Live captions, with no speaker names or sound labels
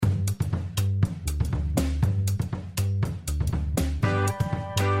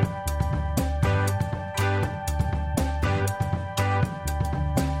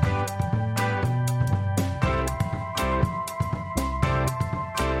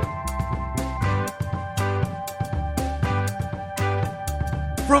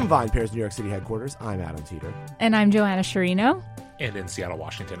From VinePair's New York City headquarters, I'm Adam Teeter. And I'm Joanna Sciarrino. And in Seattle,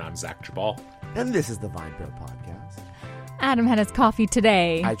 Washington, I'm Zach Jabal. And this is the VinePair Podcast. Adam had his coffee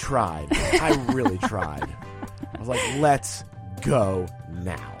today. I tried. I really tried. I was like, let's go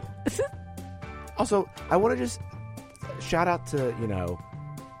now. Also, I want to just shout out to,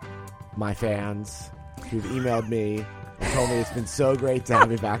 my fans who've emailed me and told me it's been so great to have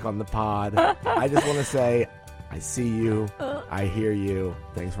me back on the pod. I just want to say, I see you. I hear you.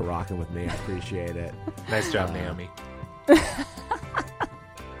 Thanks for rocking with me. I appreciate it. Nice job, Naomi. That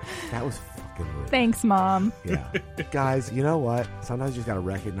was fucking rude. Thanks, Mom. Yeah. Guys, you know what? Sometimes you just got to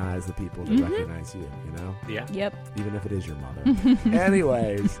recognize the people that recognize you, Yeah. Yep. Even if it is your mother.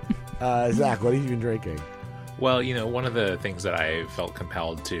 Anyways, Zach, what have you been drinking? Well, one of the things that I felt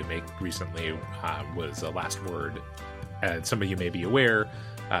compelled to make recently was a last word. Some of you may be aware,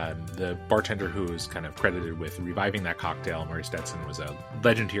 the bartender who is kind of credited with reviving that cocktail, Murray Stetson, was a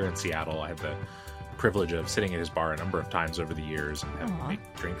legend here in Seattle. I had the privilege of sitting at his bar a number of times over the years and having to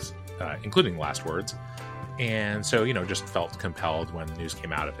make drinks, including last words. And so, just felt compelled when news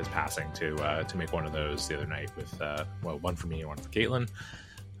came out of his passing to make one of those the other night with, one for me and one for Caitlin.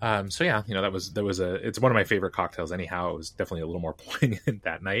 It's one of my favorite cocktails anyhow. It was definitely a little more poignant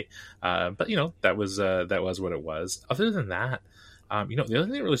that night. But that was what it was. Other than that, the other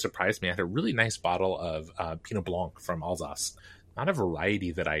thing that really surprised me, I had a really nice bottle of Pinot Blanc from Alsace. Not a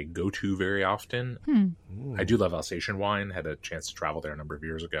variety that I go to very often. I do love Alsatian wine. Had a chance to travel there a number of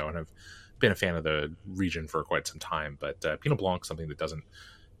years ago, and I've been a fan of the region for quite some time. But Pinot Blanc, something that doesn't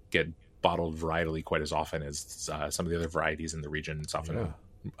get bottled varietally quite as often as some of the other varieties in the region. It's often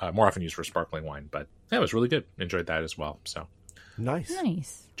more often used for sparkling wine. But yeah, it was really good. Enjoyed that as well. So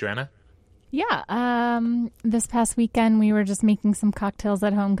nice. Joanna? Yeah. This past weekend, we were just making some cocktails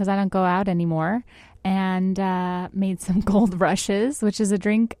at home because I don't go out anymore. And made some Gold Rushes, which is a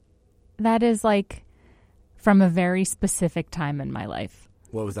drink that is like from a very specific time in my life.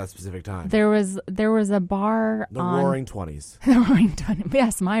 What was that specific time? There was a bar The Roaring 20s. The Roaring 20s.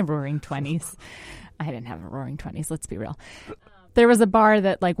 Yes, my Roaring 20s. I didn't have a Roaring 20s, let's be real. There was a bar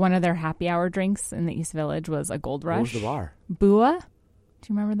that like one of their happy hour drinks in the East Village was a Gold Rush. What was the bar? Bua.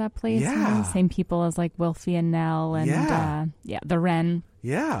 Do you remember that place? Yeah. Same people as like Wilfie and Nell and the Wren.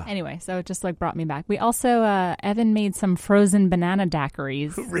 Yeah. Anyway, so it just like brought me back. We also, Evan made some frozen banana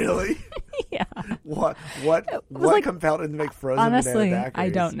daiquiris. Really? Yeah. What like, compelled him to make frozen banana daiquiris? I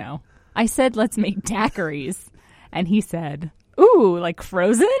don't know. I said, let's make daiquiris. And he said, ooh, like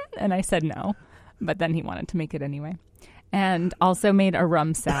frozen? And I said no. But then he wanted to make it anyway. And also made a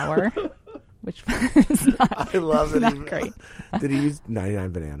rum sour, which was not, I love that. not great. Did he use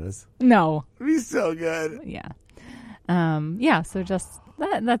 99 bananas? No. He's so good. Yeah. So just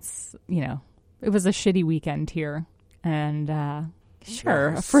that's, it was a shitty weekend here. And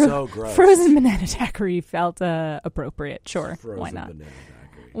sure, so gross. Frozen banana daiquiri felt appropriate. Sure, Frozen why not? banana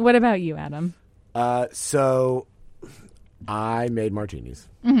daiquiri. What about you, Adam? So I made martinis,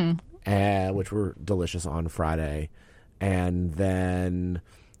 which were delicious on Friday. And then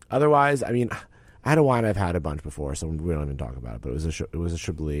otherwise, I mean, I had a wine I've had a bunch before, so we don't even talk about it. But it was a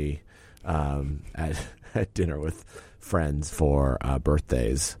Chablis at dinner with friends for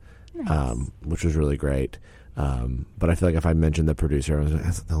birthdays, nice. Which was really great. But I feel like if I mentioned the producer,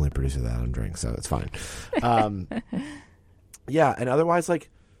 that's the only producer that I don't drink, so it's fine. Yeah, and otherwise,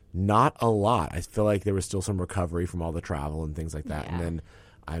 like, not a lot. I feel like there was still some recovery from all the travel and things like that. Yeah. And then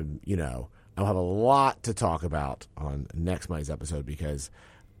I'll have a lot to talk about on next Monday's episode because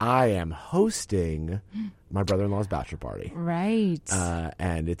I am hosting my brother-in-law's bachelor party. Right.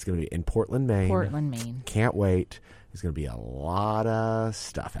 And it's going to be in Portland, Maine. Can't wait. There's going to be a lot of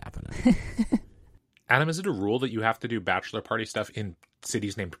stuff happening. Adam, is it a rule that you have to do bachelor party stuff in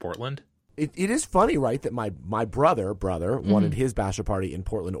cities named Portland? It is funny, right, that my brother wanted his bachelor party in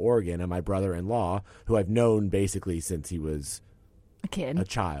Portland, Oregon, and my brother-in-law, who I've known basically since he was a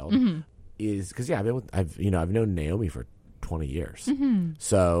child, is because I've known Naomi for 20 years.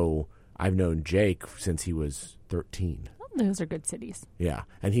 So I've known Jake since he was 13. Well, those are good cities. Yeah,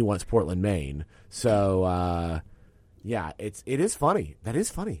 and he wants Portland, Maine. So it is funny. That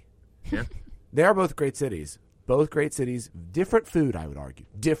is funny. Yeah. They are both great cities. Both great cities. Different food, I would argue.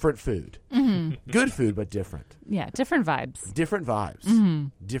 Different food. Good food, but different. Yeah, different vibes. Different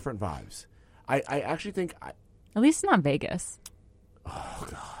vibes. Different vibes. I actually think... At least not Vegas. Oh,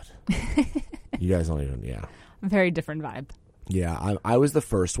 God. You guys don't even... Yeah. Very different vibe. Yeah, I was the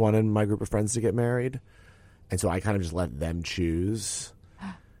first one in my group of friends to get married. And so I kind of just let them choose.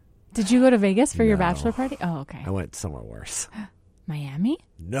 Did you go to Vegas for your bachelor party? Oh, okay. I went somewhere worse. Miami?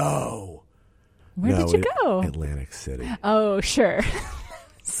 No. Where did you go? Atlantic City. Oh, sure.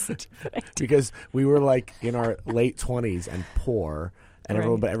 because we were like in our late 20s and poor, and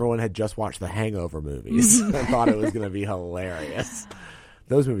everyone had just watched the Hangover movies and thought it was going to be hilarious.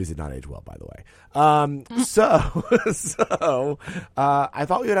 Those movies did not age well, by the way. So I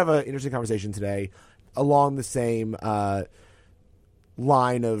thought we would have an interesting conversation today along the same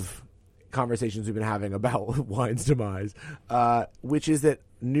line of conversations we've been having about wine's demise, which is that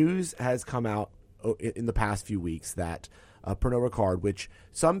news has come out in the past few weeks that Pernod Ricard, which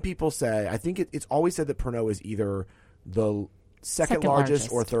some people say, I think it's always said that Pernod is either the second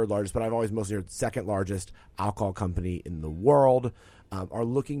largest or third largest, but I've always mostly heard second largest alcohol company in the world, are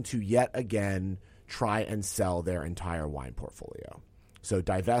looking to yet again try and sell their entire wine portfolio. So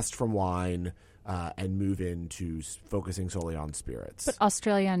divest from wine and move into focusing solely on spirits. But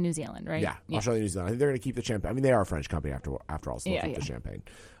Australia and New Zealand, right? Yeah. Australia and New Zealand. I think they're going to keep the champagne. I mean, they are a French company after all, so they'll keep the champagne.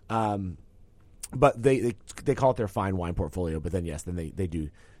 But they call it their fine wine portfolio. But then they do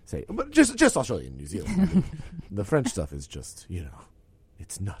say, but just Australia and New Zealand. I mean, the French stuff is just,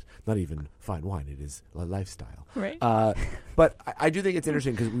 it's not even fine wine. It is a lifestyle. Right. But I do think it's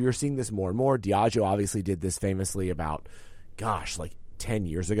interesting because we were seeing this more and more. Diageo obviously did this famously about, 10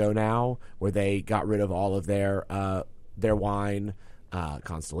 years ago now, where they got rid of all of their wine.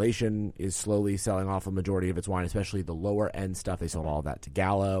 Constellation is slowly selling off a majority of its wine, especially the lower end stuff. They sold all of that to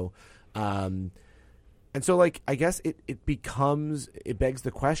Gallo. And so, I guess it begs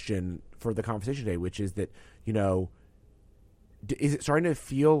the question for the conversation today, which is that, is it starting to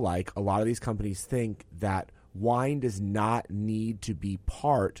feel like a lot of these companies think that wine does not need to be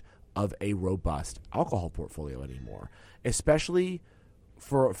part of a robust alcohol portfolio anymore? Especially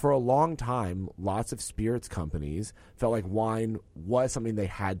for a long time, lots of spirits companies felt like wine was something they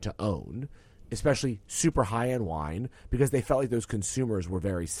had to own, especially super high-end wine, because they felt like those consumers were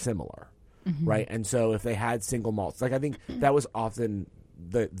very similar, right? And so if they had single malts, I think that was often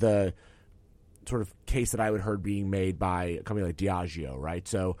the sort of case that I would heard being made by a company like Diageo, right?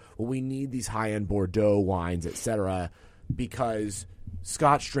 So, we need these high-end Bordeaux wines, et cetera, because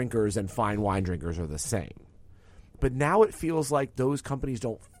Scotch drinkers and fine wine drinkers are the same. But now it feels like those companies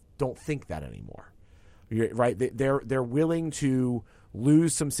don't think that anymore, right? They're willing to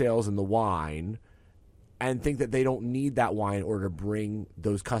lose some sales in the wine and think that they don't need that wine in order to bring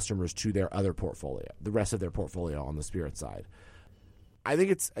those customers to their other portfolio, the rest of their portfolio on the spirit side. I think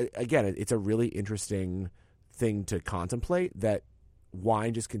it's a really interesting thing to contemplate, that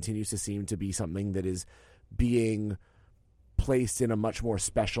wine just continues to seem to be something that is being placed in a much more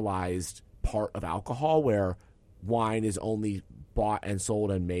specialized part of alcohol, where wine is only bought and sold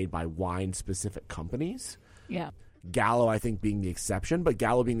and made by wine-specific companies. Yeah. Gallo, I think, being the exception, but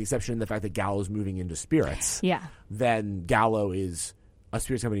Gallo being the exception in the fact that Gallo is moving into spirits. Yeah. Then Gallo is a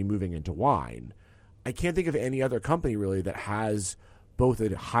spirits company moving into wine. I can't think of any other company, really, that has both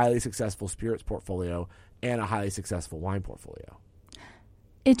a highly successful spirits portfolio and a highly successful wine portfolio.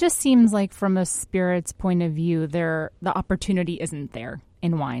 It just seems like from a spirits point of view, the opportunity isn't there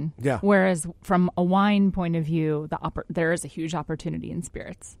in wine. Yeah. Whereas from a wine point of view, there is a huge opportunity in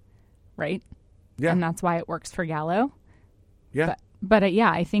spirits, right? Yeah. And that's why it works for Gallo. Yeah. But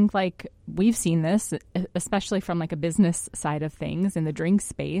I think we've seen this, especially from a business side of things in the drink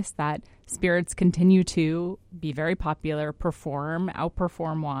space, that spirits continue to be very popular,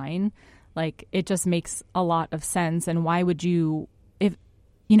 outperform wine. It just makes a lot of sense. And why would you,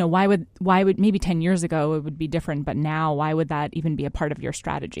 why would maybe 10 years ago it would be different, but now why would that even be a part of your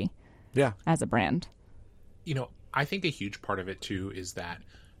strategy? Yeah. As a brand? I think a huge part of it too is that,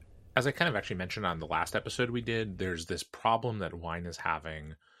 as I kind of actually mentioned on the last episode we did, there's this problem that wine is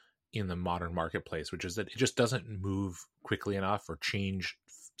having in the modern marketplace, which is that it just doesn't move quickly enough or change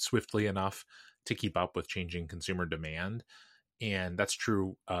swiftly enough to keep up with changing consumer demand. And that's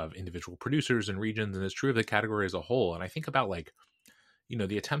true of individual producers and regions, and it's true of the category as a whole. And I think about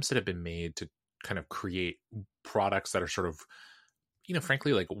the attempts that have been made to kind of create products that are sort of,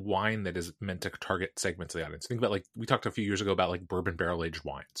 frankly, wine that is meant to target segments of the audience. Think about we talked a few years ago about bourbon barrel aged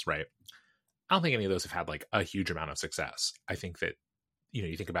wines, right? I don't think any of those have had a huge amount of success. I think that,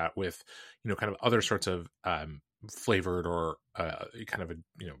 you think about with, kind of other sorts of flavored or kind of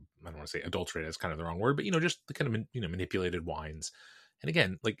I don't want to say adulterated is kind of the wrong word, but, just the kind of, manipulated wines. And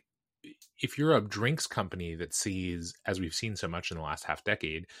again, if you're a drinks company that sees, as we've seen so much in the last half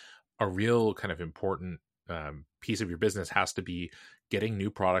decade, a real kind of important piece of your business has to be getting new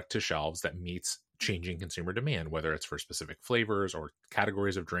product to shelves that meets changing consumer demand, whether it's for specific flavors or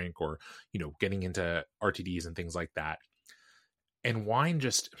categories of drink or, getting into RTDs and things like that. And wine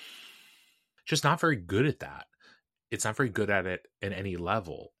just not very good at that. It's not very good at it at any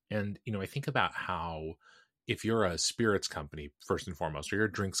level. And, I think about how, if you're a spirits company, first and foremost, or you're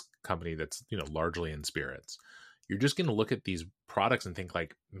a drinks company that's, largely in spirits, you're just going to look at these products and think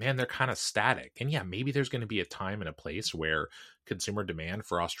like, man, they're kind of static. And yeah, maybe there's going to be a time and a place where consumer demand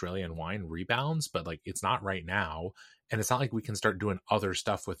for Australian wine rebounds, but like it's not right now. And it's not like we can start doing other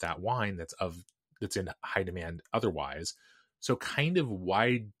stuff with that wine that's in high demand otherwise. So kind of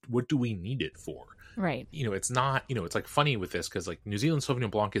what do we need it for? Right. It's not, it's like funny with this because like New Zealand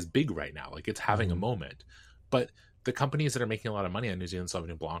Sauvignon Blanc is big right now. Like it's having a moment, but the companies that are making a lot of money on New Zealand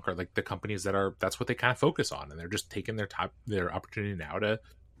Sauvignon Blanc are like the companies that's what they kind of focus on. And they're just taking their opportunity now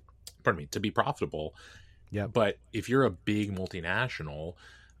to be profitable. Yeah. But if you're a big multinational,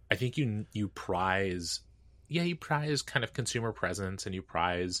 I think you prize kind of consumer presence and you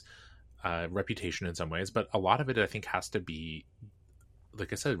prize reputation in some ways. But a lot of it, I think, has to be,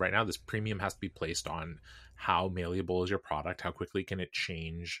 like I said, right now, this premium has to be placed on how malleable is your product, how quickly can it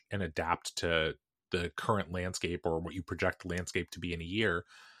change and adapt to the current landscape or what you project the landscape to be in a year.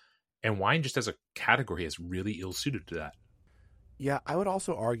 And wine just as a category is really ill-suited to that. Yeah, I would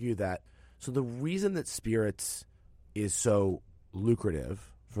also argue that, so the reason that spirits is so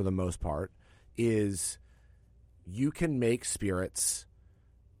lucrative for the most part is you can make spirits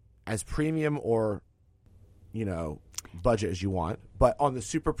as premium or, budget as you want, but on the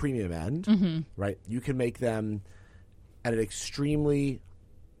super premium end, right, you can make them at an extremely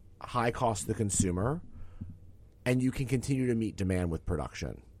high cost to the consumer, and you can continue to meet demand with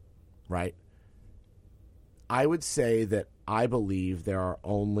production, right? I would say that I believe there are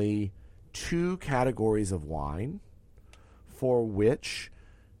only 2 categories of wine for which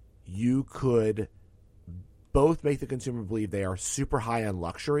you could both make the consumer believe they are super high end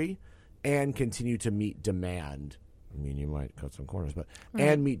luxury and continue to meet demand. I mean, you might cut some corners, but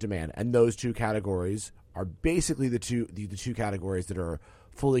and meet demand. And those 2 categories are basically the two categories that are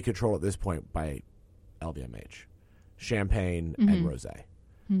fully controlled at this point by LVMH, champagne and rosé.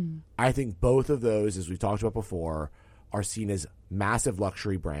 I think both of those, as we've talked about before, are seen as massive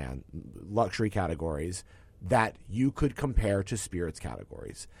luxury categories that you could compare to spirits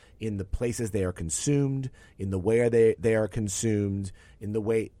categories in the places they are consumed, in the way they are consumed, in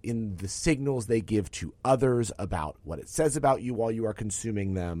the signals they give to others about what it says about you while you are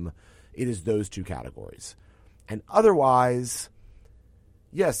consuming them. It is those 2 categories. And otherwise,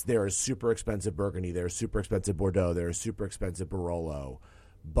 yes, there is super expensive Burgundy, there is super expensive Bordeaux, there is super expensive Barolo,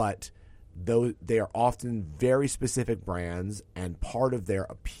 but though they are often very specific brands, and part of their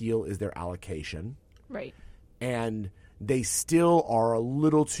appeal is their allocation. Right. And they still are a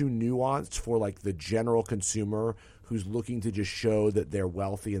little too nuanced for like the general consumer who's looking to just show that they're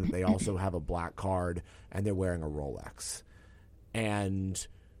wealthy and that they also have a black card and they're wearing a Rolex. And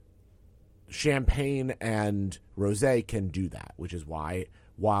champagne and rosé can do that, which is why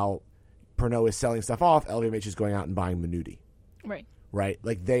while Pernod is selling stuff off, LVMH is going out and buying Menuti. Right. Right?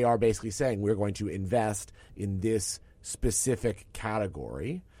 Like they are basically saying we're going to invest in this specific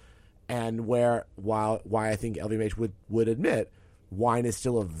category. And why I think LVMH would admit wine is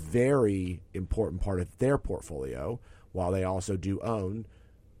still a very important part of their portfolio, while they also do own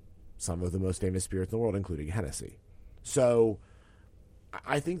some of the most famous spirits in the world, including Hennessy. So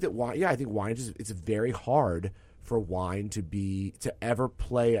I think that wine it's very hard for wine to ever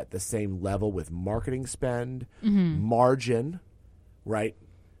play at the same level with marketing spend, margin, right,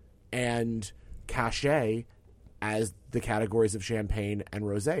 and cachet as the categories of champagne and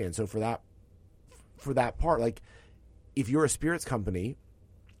rosé. And so for that part, like if you're a spirits company,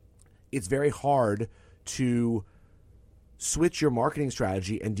 it's very hard to switch your marketing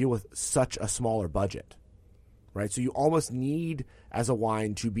strategy and deal with such a smaller budget, right? So you almost need, as a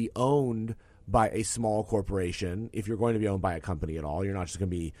wine, to be owned by a small corporation. If you're going to be owned by a company at all, you're not just going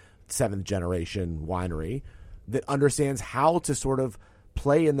to be 7th generation winery that understands how to sort of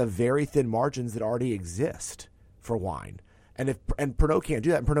play in the very thin margins that already exist for wine. And Pernod can't do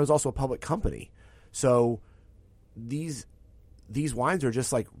that. And Pernod is also a public company. So these wines are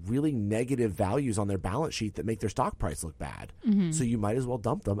just like really negative values on their balance sheet that make their stock price look bad. So you might as well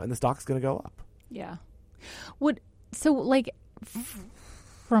dump them and the stock's going to go up. Yeah.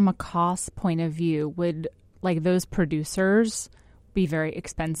 From a cost point of view, would like those producers be very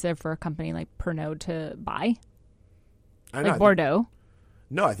expensive for a company like Pernod to buy? Bordeaux?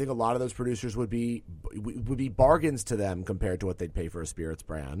 No, I think a lot of those producers would be bargains to them compared to what they'd pay for a spirits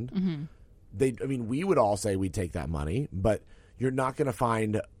brand. We would all say we'd take that money, but you're not going to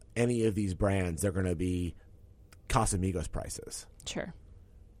find any of these brands. They're going to be Casamigos prices. Sure.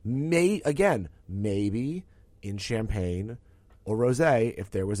 Maybe in champagne or rosé,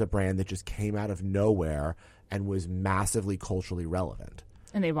 if there was a brand that just came out of nowhere and was massively culturally relevant.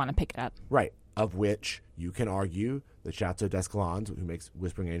 And they'd want to pick it up. Right. of which you can argue that Chateau d'Escalons, who makes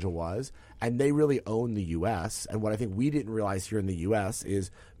Whispering Angel, was, and they really own the U.S. And what I think we didn't realize here in the U.S.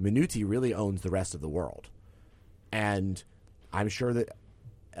 is Minuti really owns the rest of the world. And I'm sure that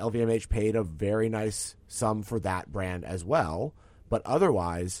LVMH paid a very nice sum for that brand as well. But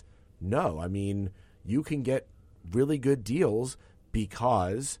otherwise, no. I mean, you can get really good deals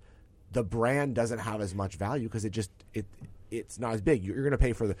because the brand doesn't have as much value because it's not as big. You're going to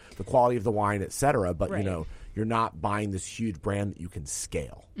pay for the quality of the wine, et cetera, but right. You're not buying this huge brand that you can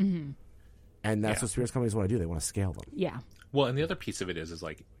scale. Mm-hmm. And that's what spirits companies want to do. They want to scale them. Yeah. Well, and the other piece of it is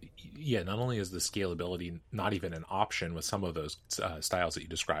like, yeah, not only is the scalability not even an option with some of those styles that you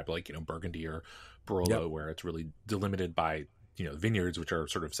described, like, Burgundy or Barolo, where it's really delimited by, vineyards, which are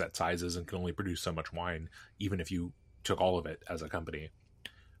sort of set sizes and can only produce so much wine, even if you took all of it as a company.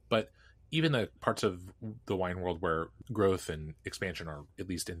 But even the parts of the wine world where growth and expansion are, at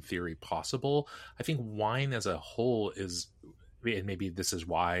least in theory, possible, I think wine as a whole is, and maybe this is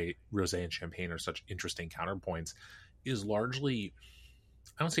why rosé and champagne are such interesting counterpoints, is largely,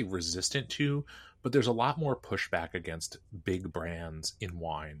 I don't say resistant to, but there's a lot more pushback against big brands in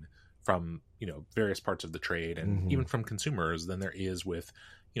wine from, various parts of the trade and even from consumers than there is with,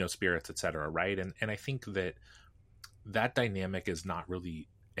 spirits, et cetera. Right. And I think that dynamic is not really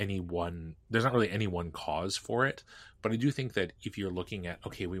there's not really any one cause for it. But I do think that if you're looking at,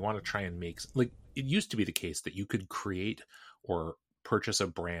 okay, we want to try and make, like, it used to be the case that you could create or purchase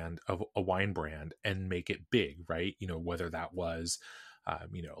a wine brand and make it big, right? Whether that was,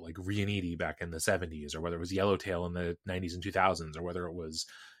 like Riuniti back in the 70s, or whether it was Yellowtail in the 90s and 2000s, or whether it was,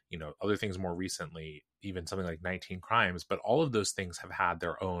 other things more recently, even something like 19 Crimes. But all of those things have had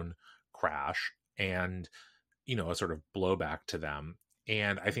their own crash and, a sort of blowback to them.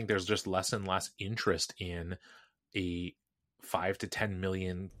 And I think there's just less and less interest in a 5 to 10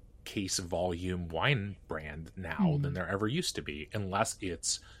 million case volume wine brand now than there ever used to be, unless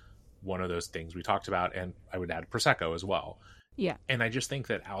it's one of those things we talked about. And I would add Prosecco as well. Yeah. And I just think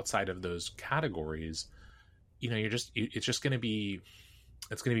that outside of those categories, it's going to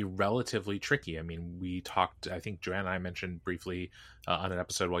be relatively tricky. I mean, we talked, I think Joanne and I mentioned briefly on an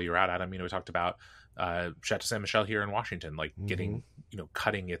episode while you were out, Adam, we talked about Chateau Saint Michel here in Washington, like getting,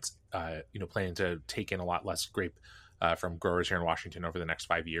 cutting its, planning to take in a lot less grape from growers here in Washington over the next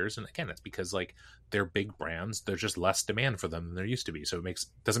 5 years. And again, it's because like they're big brands, there's just less demand for them than there used to be. So it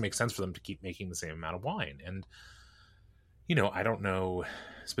doesn't make sense for them to keep making the same amount of wine. And, I don't know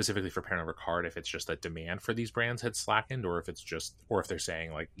specifically for Pernod Ricard if it's just that demand for these brands had slackened, or if they're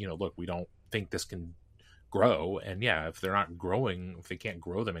saying like, look, we don't think this can grow. And yeah, if they're not growing, if they can't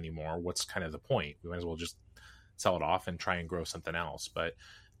grow them anymore, what's kind of the point? We might as well just sell it off and try and grow something else. But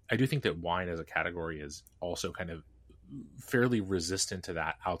I do think that wine as a category is also kind of fairly resistant to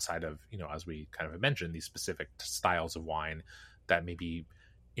that outside of, as we kind of have mentioned, these specific styles of wine that maybe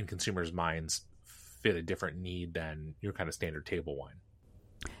in consumers' minds fit a different need than your kind of standard table wine.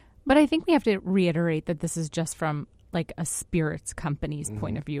 But I think we have to reiterate that this is just from like a spirits company's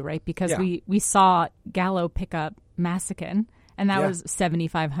point of view, right? Because we saw Gallo pick up Massican, and that was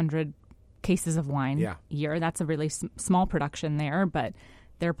 7,500 cases of wine a year. That's a really small production there, but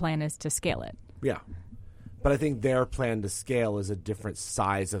their plan is to scale it. Yeah. But I think their plan to scale is a different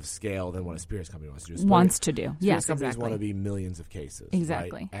size of scale than what a spirits company wants to do. Yes, companies want to be millions of cases.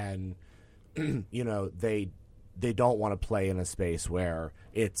 Exactly. Right? And, they don't want to play in a space where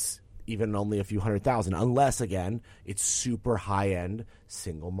it's even only a few 100,000, unless, again, it's super high-end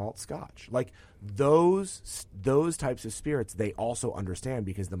single malt Scotch. Like those types of spirits, they also understand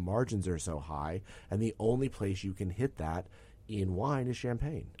because the margins are so high, and the only place you can hit that in wine is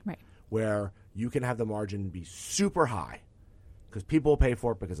champagne. Right. Where you can have the margin be super high because people will pay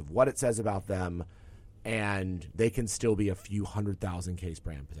for it because of what it says about them, and they can still be a few 100,000 case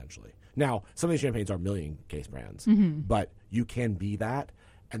brand potentially. Now, some of these champagnes are million case brands, but you can be that,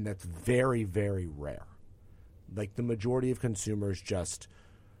 and that's very, very rare. Like the majority of consumers just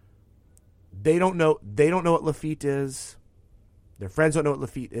they don't know what Lafite is. Their friends don't know what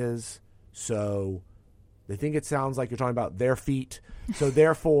Lafite is, so they think it sounds like you're talking about their feet. So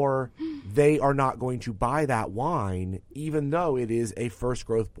therefore, they are not going to buy that wine, even though it is a first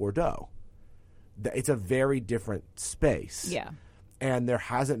growth Bordeaux. It's a very different space. Yeah. And there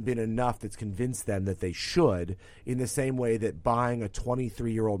hasn't been enough that's convinced them that they should, in the same way that buying a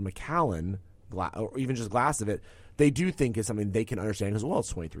 23-year-old Macallan, or even just a glass of it, they do think is something they can understand because, well, it's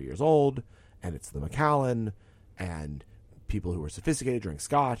 23 years old, and it's the Macallan, and people who are sophisticated drink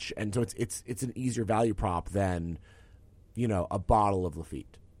Scotch, and so it's an easier value prop than, a bottle of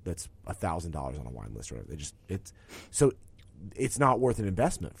Lafite that's $1,000 on a wine list or whatever. So it's not worth an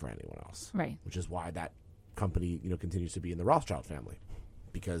investment for anyone else. Right. Which is why that company, continues to be in the Rothschild family,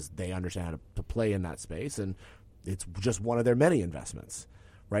 because they understand how to play in that space, and it's just one of their many investments,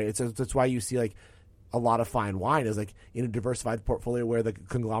 right? That's why you see like a lot of fine wine is like in a diversified portfolio where the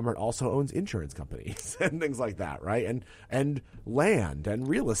conglomerate also owns insurance companies and things like that, right? And land and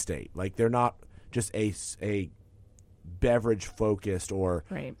real estate. Like they're not just a beverage focused or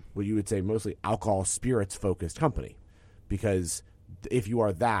right. what you would say mostly alcohol spirits focused company, because if you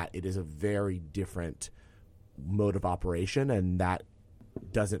are that, it is a very different mode of operation, and that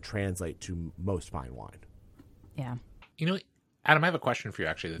doesn't translate to most fine wine. Yeah. Adam, I have a question for you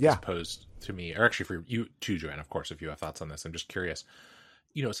actually that's posed to me, or actually for you too, Joanne, of course, if you have thoughts on this. I'm just curious.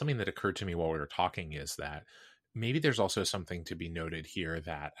 Something that occurred to me while we were talking is that maybe there's also something to be noted here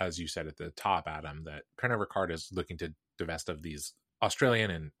that, as you said at the top, Adam, that Pernod Ricard is looking to divest of these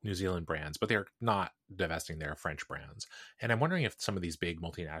Australian and New Zealand brands, but they're not divesting their French brands. And I'm wondering if some of these big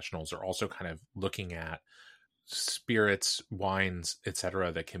multinationals are also kind of looking at spirits, wines,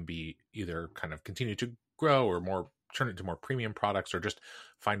 etc., that can be either kind of continue to grow or more turn it into more premium products, or just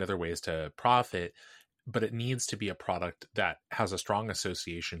find other ways to profit. But it needs to be a product that has a strong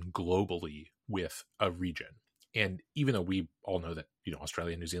association globally with a region. And even though we all know that,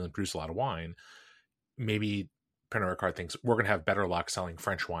 Australia and New Zealand produce a lot of wine, maybe Pernod Ricard thinks we're going to have better luck selling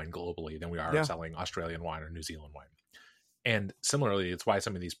French wine globally than we are selling Australian wine or New Zealand wine. And similarly, it's why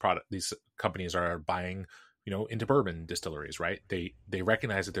some of these companies are buying, into bourbon distilleries, right? They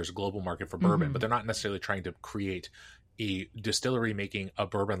recognize that there's a global market for bourbon, but they're not necessarily trying to create a distillery making a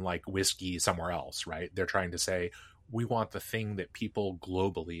bourbon like whiskey somewhere else, right? They're trying to say, we want the thing that people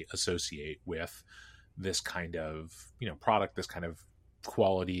globally associate with this kind of, product, this kind of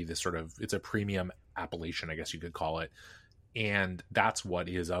quality, this sort of, it's a premium appellation, I guess you could call it. And that's what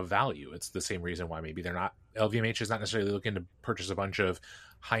is of value. It's the same reason why maybe LVMH is not necessarily looking to purchase a bunch of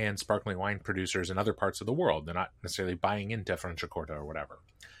high-end sparkling wine producers in other parts of the world. They're not necessarily buying into Franciacorta or whatever.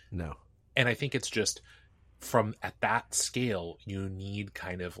 No. And I think it's just from at that scale, you need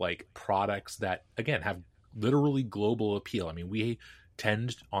kind of like products that, again, have literally global appeal. I mean, we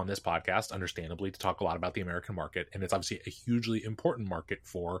tend on this podcast, understandably, to talk a lot about the American market, and it's obviously a hugely important market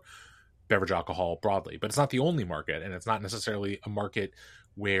for beverage alcohol broadly, but it's not the only market, and it's not necessarily a market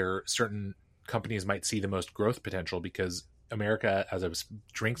where certain companies might see the most growth potential, because America as a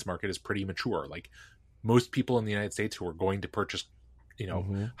drinks market is pretty mature. Like most people in the United States who are going to purchase,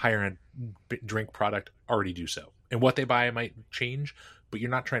 higher end drink product already do so. And what they buy might change, but you're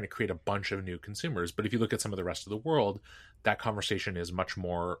not trying to create a bunch of new consumers. But if you look at some of the rest of the world, that conversation is much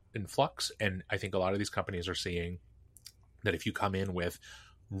more in flux. And I think a lot of these companies are seeing that if you come in with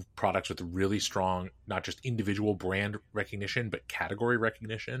products with really strong, not just individual brand recognition, but category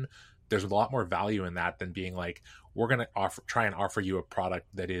recognition, there's a lot more value in that than being like, we're going to try and offer you a product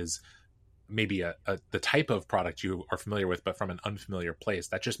that is maybe the type of product you are familiar with, but from an unfamiliar place.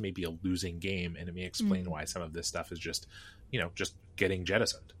 That just may be a losing game. And it may explain why some of this stuff is just, just getting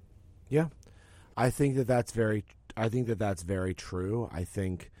jettisoned. Yeah. I think that's very true. I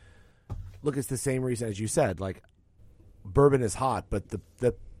think, look, it's the same reason as you said, like bourbon is hot, but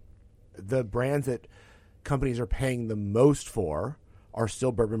the brands that companies are paying the most for are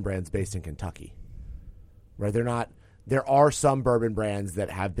still bourbon brands based in Kentucky, right? There are some bourbon brands that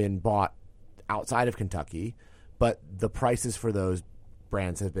have been bought outside of Kentucky, but the prices for those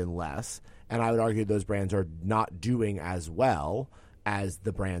brands have been less. And I would argue those brands are not doing as well as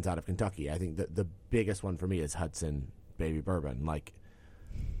the brands out of Kentucky. I think that the biggest one for me is Hudson Baby Bourbon. Like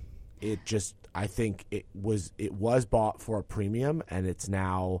I think it was bought for a premium, and it's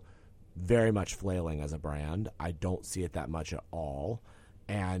now very much flailing as a brand. I don't see it that much at all.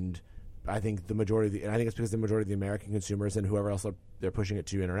 And I think I think it's because the majority of the American consumers and whoever else they're pushing it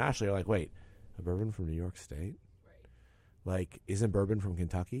to internationally are like, wait, a bourbon from New York State? Right. Like, isn't bourbon from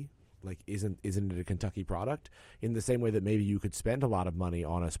Kentucky? Like, isn't it a Kentucky product? In the same way that maybe you could spend a lot of money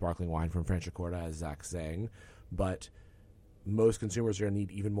on a sparkling wine from Franciacorta, as Zach's saying, but most consumers are going to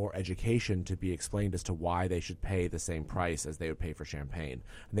need even more education to be explained as to why they should pay the same price as they would pay for champagne.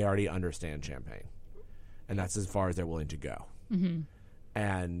 And they already understand champagne. And that's as far as they're willing to go. Mm-hmm.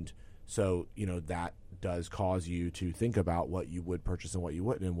 And so, that does cause you to think about what you would purchase and what you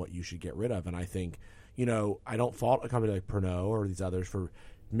wouldn't and what you should get rid of. And I think, I don't fault a company like Pernod or these others for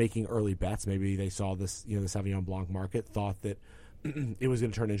making early bets. Maybe they saw this, the Sauvignon Blanc market, thought that it was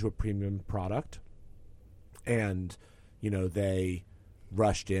going to turn into a premium product. And they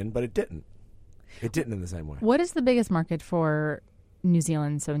rushed in, but it didn't. It didn't in the same way. What is the biggest market for New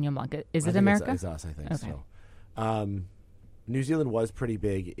Zealand Sauvignon Blanc? Is it America? It's us, I think. Okay. So, New Zealand was pretty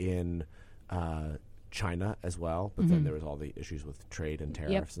big in China as well, but then there was all the issues with trade and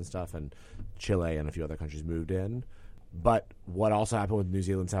tariffs and stuff, and Chile and a few other countries moved in. But what also happened with New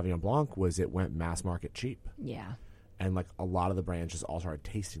Zealand Sauvignon Blanc was it went mass market cheap. Yeah. And like a lot of the brands just all started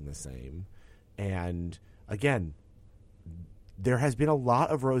tasting the same. And again, there has been a lot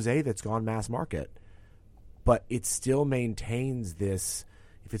of rosé that's gone mass market, but it still maintains this,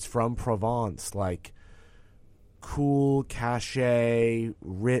 if it's from Provence, like cool, cachet,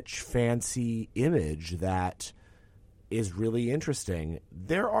 rich, fancy image that is really interesting.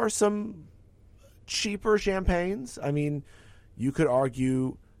 There are some cheaper champagnes. I mean, you could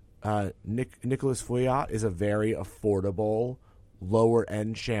argue Nicolas Fouillat is a very affordable,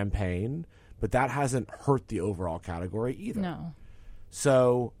 lower-end champagne, but that hasn't hurt the overall category either. No.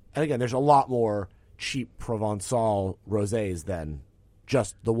 So, and again, there's a lot more cheap Provençal rosés than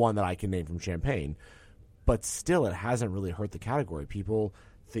just the one that I can name from Champagne. But still, it hasn't really hurt the category. People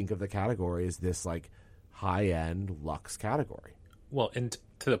think of the category as this, like, high-end luxe category. Well, and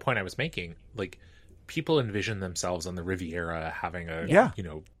to the point I was making, like, people envision themselves on the Riviera having a, you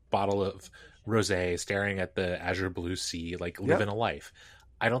know, bottle of rosé, staring at the azure blue sea, like, living a life.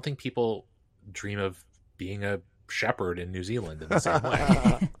 I don't think people dream of being a shepherd in New Zealand in the same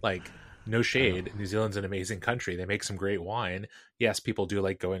way. Like, no shade, New Zealand's an amazing country. They make some great wine. Yes, people do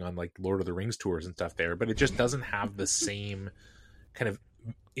like going on like Lord of the Rings tours and stuff there, but it just doesn't have the same kind of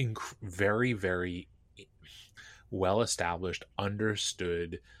very, very well established,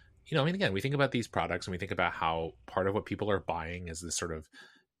 understood. You know, I mean, again, we think about these products and we think about how part of what people are buying is this sort of,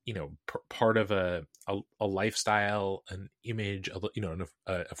 you know, part of a lifestyle, an image, you know, an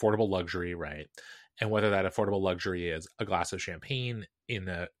affordable luxury, right? And whether that affordable luxury is a glass of champagne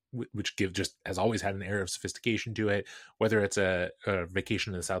which just has always had an air of sophistication to it, whether it's a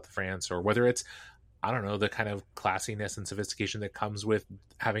vacation in the south of France, or whether it's, I don't know, the kind of classiness and sophistication that comes with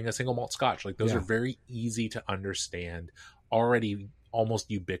having a single malt scotch. Like, those are very easy to understand, already almost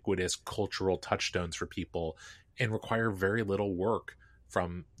ubiquitous cultural touchstones for people, and require very little work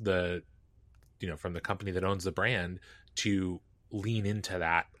from the company that owns the brand to lean into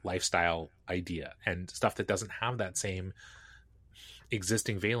that lifestyle idea. And stuff that doesn't have that same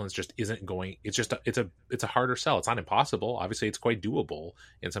existing valence just isn't going. It's a harder sell. It's not impossible. Obviously, it's quite doable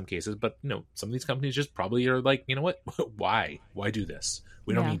in some cases, but you know, some of these companies just probably are like, you know what, why do this?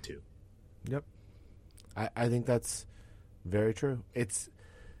 We don't need to. Yep. I think that's very true. It's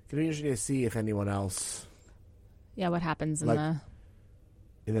going to be interesting to see if anyone else, what happens in the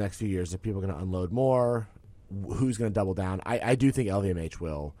next few years. If people are going to unload more, who's going to double down? I do think LVMH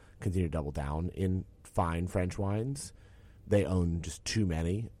will continue to double down in fine French wines. They own just too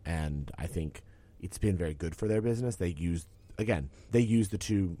many, and I think it's been very good for their business. They use the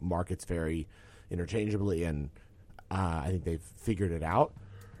two markets very interchangeably, and I think they've figured it out.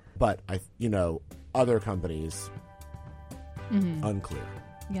 But other companies, unclear.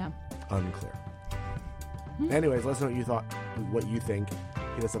 Yeah, unclear. Anyways, let us know what you think.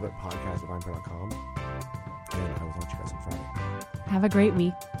 Hit us up at podcast@vinepair.com, and I will talk to you guys on Friday. Have a great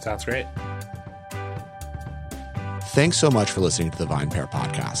week. Sounds great. Thanks so much for listening to the VinePair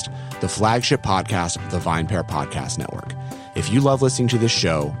Podcast, the flagship podcast of the VinePair Podcast Network. If you love listening to this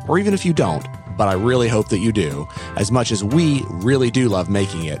show, or even if you don't, but I really hope that you do, as much as we really do love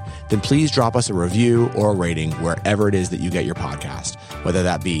making it, then please drop us a review or a rating wherever it is that you get your podcast, whether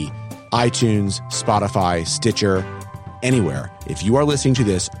that be iTunes, Spotify, Stitcher, anywhere. If you are listening to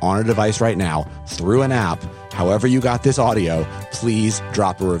this on a device right now through an app, however you got this audio, please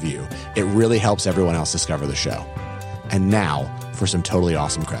drop a review. It really helps everyone else discover the show. And now for some totally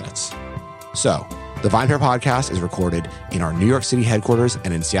awesome credits. So, the VinePair Podcast is recorded in our New York City headquarters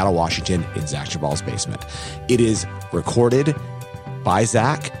and in Seattle, Washington, in Zach Chabal's basement. It is recorded by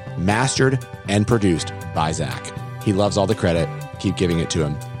Zach, mastered, and produced by Zach. He loves all the credit. Keep giving it to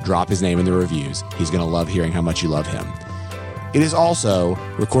him. Drop his name in the reviews. He's going to love hearing how much you love him. It is also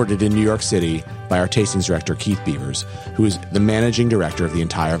recorded in New York City by our tastings director, Keith Beavers, who is the managing director of the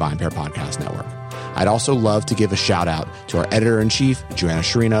entire VinePair Podcast Network. I'd also love to give a shout out to our editor-in-chief, Joanna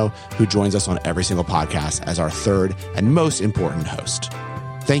Sherino, who joins us on every single podcast as our third and most important host.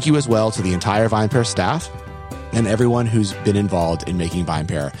 Thank you as well to the entire VinePair staff and everyone who's been involved in making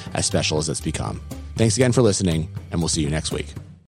VinePair as special as it's become. Thanks again for listening, and we'll see you next week.